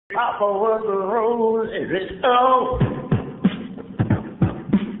Papa was the rose, is it so?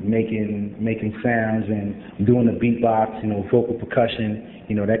 Making sounds and doing the beatbox, vocal percussion,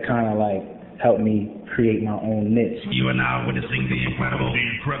 that kind of like helped me create my own niche. You are now witnessing the incredible.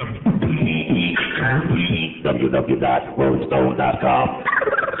 www.rollingstone.com.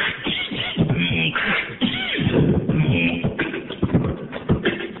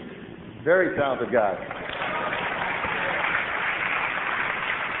 Very talented guy.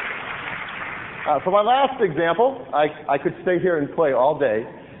 For my last example, I could stay here and play all day,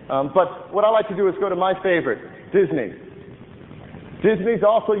 but what I like to do is go to my favorite, Disney. Disney's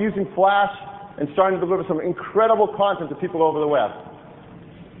also using Flash and starting to deliver some incredible content to people over the web.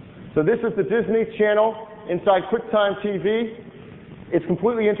 So this is the Disney Channel inside QuickTime TV. It's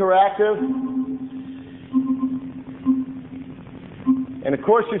completely interactive. And of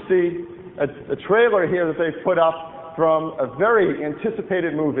course you see a trailer here that they've put up from a very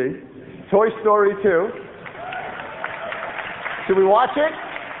anticipated movie, Toy Story 2. Should we watch it?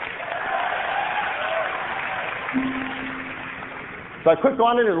 So I click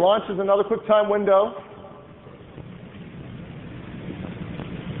on it, it launches another QuickTime window.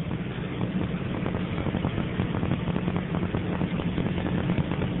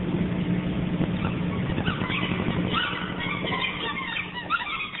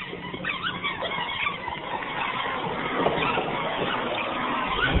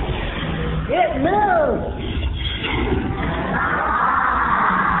 It moves!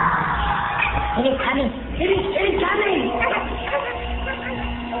 It is coming! It is coming!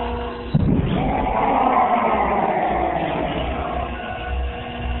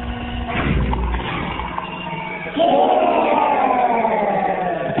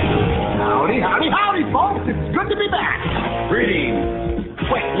 Howdy, folks. It's good to be back. Greetings.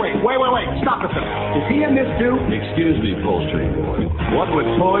 Wait. Stop a second. Is he in this too? Excuse me, Poultry Boy. What would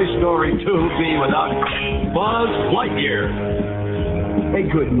Toy Story 2 be without Buzz Lightyear? A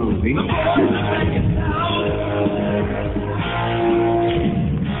good movie.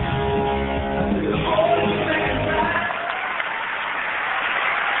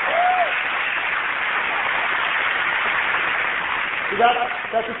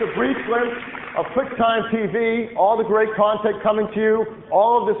 That's just a brief glimpse of QuickTime TV, all the great content coming to you.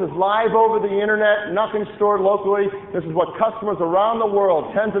 All of this is live over the internet, nothing stored locally. This is what customers around the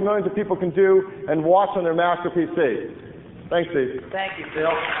world, tens of millions of people can do and watch on their master PC. Thanks, Steve. Thank you,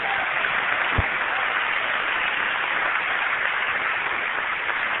 Phil.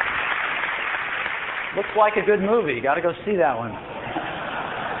 Looks like a good movie. Got to go see that one.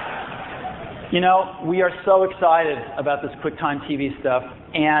 We are so excited about this QuickTime TV stuff,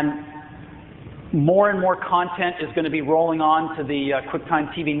 and more and more content is going to be rolling on to the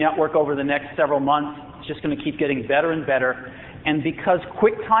QuickTime TV network over the next several months. It's just going to keep getting better and better. And because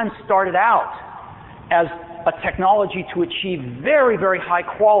QuickTime started out as a technology to achieve very, very high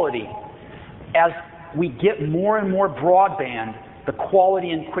quality, as we get more and more broadband, the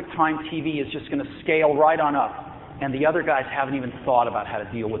quality in QuickTime TV is just going to scale right on up. And the other guys haven't even thought about how to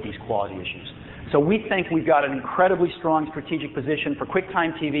deal with these quality issues. So we think we've got an incredibly strong strategic position for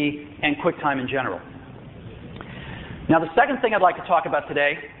QuickTime TV and QuickTime in general. Now, the second thing I'd like to talk about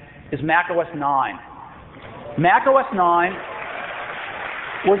today is macOS 9. macOS 9,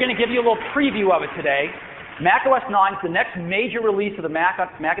 we're going to give you a little preview of it today. macOS 9 is the next major release of the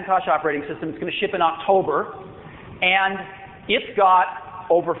Macintosh operating system. It's going to ship in October, and it's got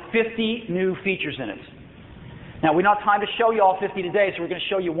over 50 new features in it. Now, we don't have time to show you all 50 today, so we're going to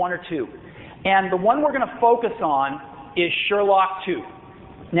show you one or two. And the one we're going to focus on is Sherlock 2.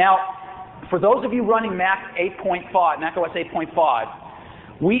 Now, for those of you running macOS 8.5,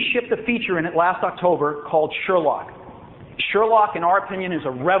 we shipped a feature in it last October called Sherlock. Sherlock, in our opinion, is a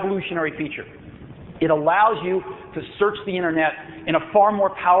revolutionary feature. It allows you to search the internet in a far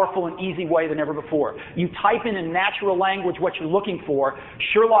more powerful and easy way than ever before. You type in natural language what you're looking for,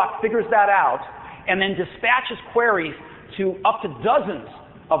 Sherlock figures that out, and then dispatches queries to up to dozens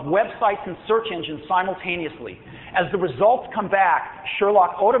of websites and search engines simultaneously. As the results come back,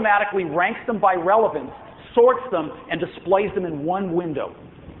 Sherlock automatically ranks them by relevance, sorts them, and displays them in one window.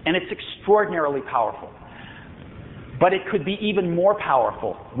 And it's extraordinarily powerful. But it could be even more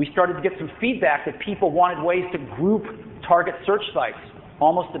powerful. We started to get some feedback that people wanted ways to group target search sites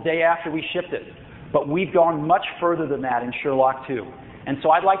almost the day after we shipped it. But we've gone much further than that in Sherlock 2. And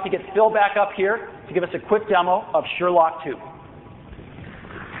so I'd like to get Phil back up here to give us a quick demo of Sherlock 2.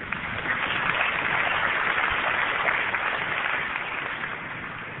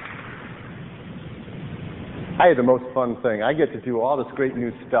 I had the most fun thing. I get to do all this great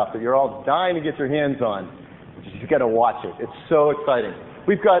new stuff that you're all dying to get your hands on. You just got to watch it. It's so exciting.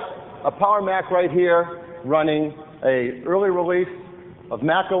 We've got a Power Mac right here running a early release of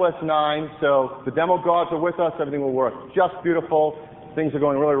Mac OS 9, so the demo gods are with us. Everything will work just beautiful. Things are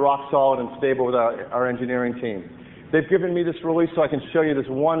going really rock solid and stable with our engineering team. They've given me this release so I can show you this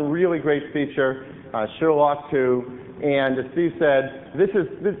one really great feature, Sherlock 2. And as Steve said, this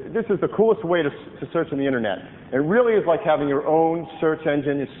is the coolest way to search on the internet. It really is like having your own search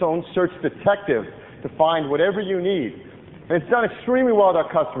engine, your own search detective to find whatever you need. And it's done extremely well with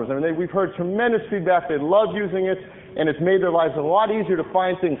our customers. I mean, we've heard tremendous feedback. They love using it, and it's made their lives a lot easier to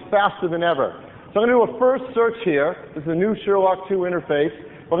find things faster than ever. So I'm going to do a first search here. This is a new Sherlock 2 interface.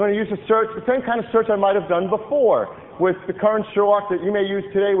 I'm going to use a search, the same kind of search I might have done before with the current Sherlock that you may use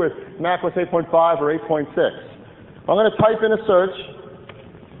today with macOS 8.5 or 8.6. I'm going to type in a search.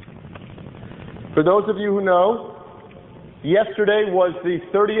 For those of you who know, yesterday was the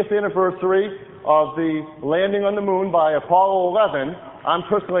 30th anniversary of the landing on the moon by Apollo 11. I'm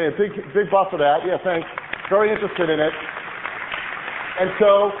personally a big buff of that. Yeah, thanks. Very interested in it. And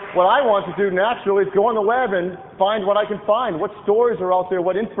so what I want to do naturally is go on the web and find what I can find. What stories are out there?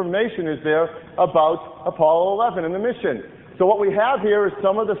 What information is there about Apollo 11 and the mission? So what we have here is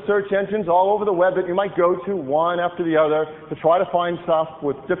some of the search engines all over the web that you might go to one after the other to try to find stuff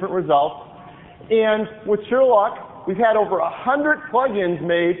with different results. And with Sherlock, we've had over 100 plugins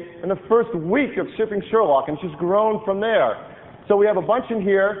made in the first week of shipping Sherlock, and it's just grown from there. So we have a bunch in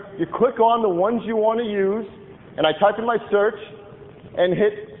here. You click on the ones you want to use, and I type in my search and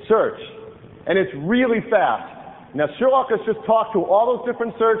hit search. And it's really fast. Now Sherlock has just talked to all those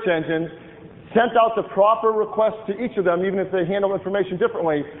different search engines, sent out the proper requests to each of them, even if they handle information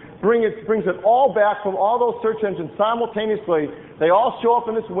differently, brings it all back from all those search engines simultaneously. They all show up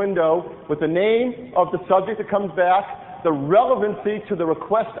in this window with the name of the subject that comes back, the relevancy to the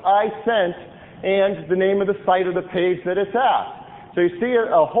request I sent, and the name of the site or the page that it's at. So you see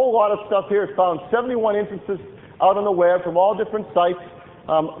a whole lot of stuff here. It's found 71 instances out on the web from all different sites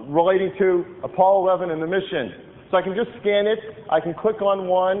relating to Apollo 11 and the mission. So I can just scan it. I can click on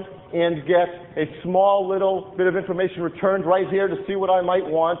one and get a small little bit of information returned right here to see what I might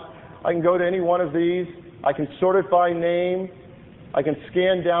want. I can go to any one of these. I can sort it by name. I can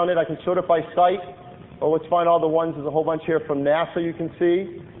scan down it. I can sort it by site. Oh, let's find all the ones. There's a whole bunch here from NASA you can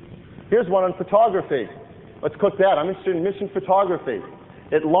see. Here's one on photography. Let's click that. I'm interested in mission photography.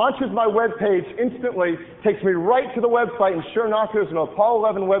 It launches my web page instantly, takes me right to the website, and sure enough, there's an Apollo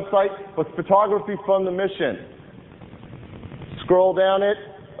 11 website with photography from the mission. Scroll down it,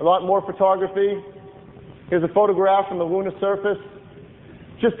 a lot more photography. Here's a photograph from the lunar surface.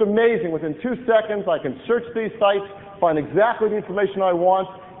 Just amazing. Within 2 seconds, I can search these sites, find exactly the information I want,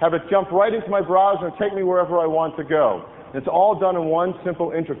 have it jump right into my browser and take me wherever I want to go. And it's all done in one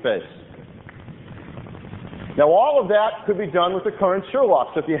simple interface. Now all of that could be done with the current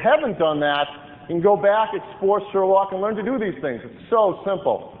Sherlock. So if you haven't done that, you can go back, explore Sherlock, and learn to do these things. It's so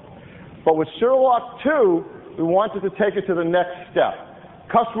simple. But with Sherlock 2, we wanted to take it to the next step.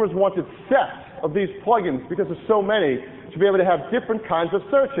 Customers wanted sets of these plugins, because there's so many, to be able to have different kinds of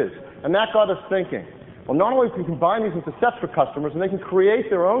searches. And that got us thinking. Well, not only can we combine these into sets for customers, and they can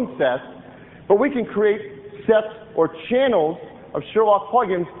create their own sets, but we can create sets or channels of Sherlock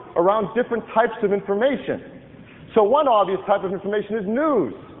plugins around different types of information. So one obvious type of information is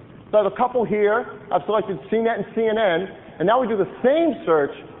news. So I have a couple here. I've selected CNET and CNN, and now we do the same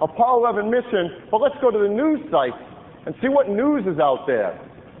search, Apollo 11 mission, but let's go to the news sites and see what news is out there.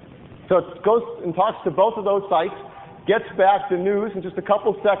 So it goes and talks to both of those sites, gets back the news in just a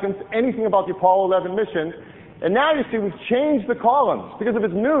couple seconds, anything about the Apollo 11 mission, and now you see we've changed the columns. Because if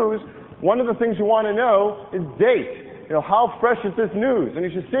it's news, one of the things you want to know is date. You know, how fresh is this news? And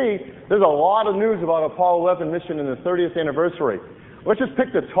you should see there's a lot of news about Apollo 11 mission and the 30th anniversary. Let's just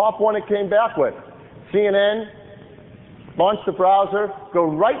pick the top one it came back with. CNN, launch the browser, go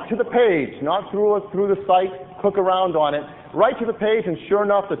right to the page, not through the site, click around on it, right to the page, and sure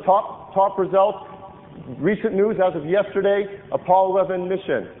enough, the top result, recent news as of yesterday, Apollo 11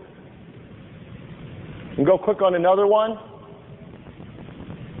 mission. And go click on another one.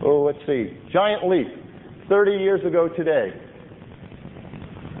 Oh, let's see, giant leap. 30 years ago today.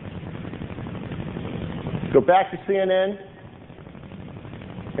 Go back to CNN,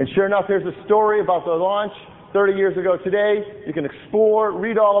 and sure enough, here's a story about the launch 30 years ago today. You can explore,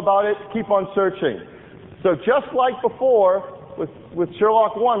 read all about it, keep on searching. So just like before, with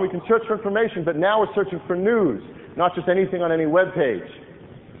Sherlock 1, we can search for information, but now we're searching for news, not just anything on any web page.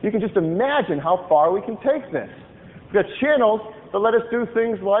 You can just imagine how far we can take this. We've got channels that let us do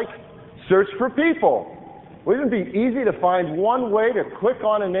things like search for people. Wouldn't it be easy to find one way to click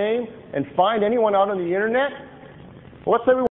on a name and find anyone out on the internet? Well, let's say we